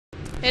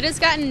It has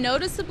gotten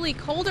noticeably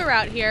colder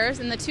out here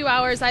in the 2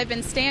 hours I've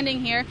been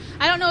standing here.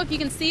 I don't know if you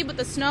can see, but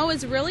the snow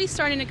is really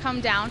starting to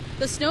come down.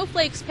 The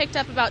snowflakes picked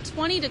up about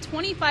 20 to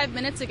 25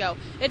 minutes ago.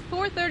 At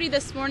 4:30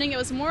 this morning, it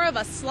was more of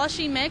a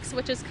slushy mix,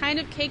 which is kind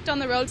of caked on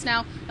the roads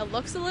now. It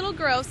looks a little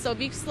gross, so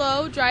be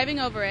slow driving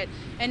over it.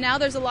 And now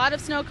there's a lot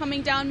of snow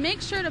coming down.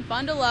 Make sure to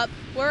bundle up,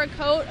 wear a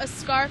coat, a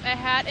scarf, a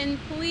hat, and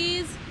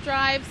please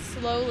drive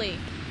slowly.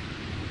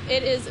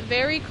 It is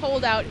very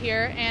cold out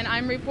here, and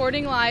I'm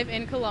reporting live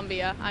in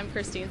Columbia. I'm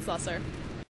Christine Slusser.